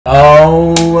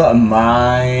Oh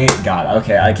my god.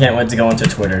 Okay, I can't wait to go into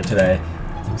Twitter today.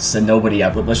 So nobody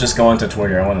up. Let's just go onto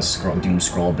Twitter. I want to doom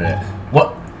scroll a bit.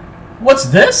 What? What's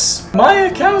this? My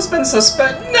account's been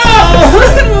suspended.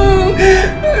 No!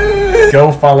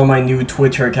 Go follow my new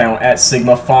Twitter account at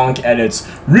sigmaphonkedits.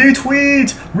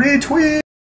 Retweet! Retweet!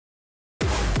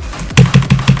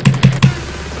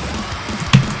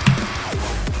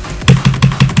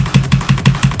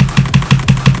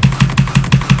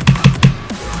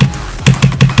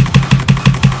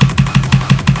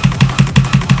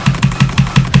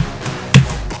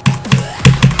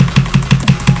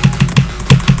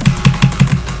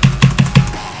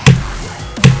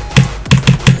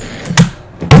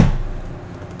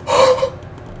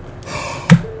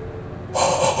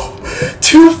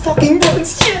 Two fucking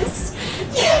buttons, yes!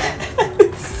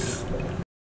 Yes!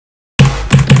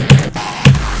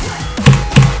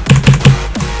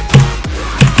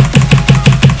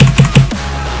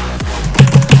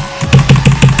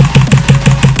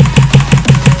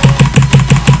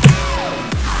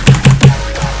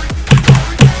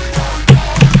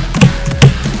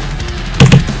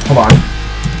 Hold on.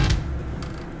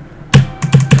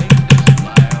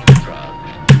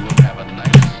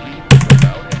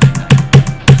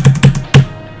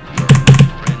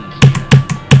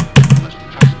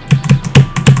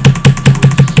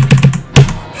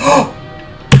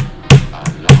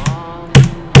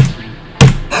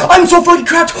 I'm so fucking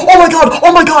cracked! Oh my god!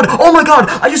 Oh my god! Oh my god!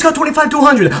 I just got 25 to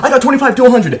 100! I got 25 to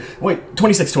 100! Wait,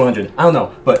 26 to 100. I don't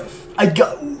know, but I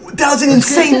got... That was an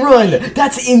insane run!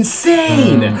 That's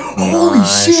insane! Holy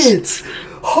shit!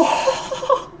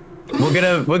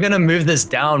 We're gonna move this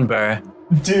down, bro.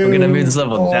 Dude, we're gonna move this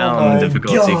level down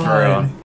difficulty for real.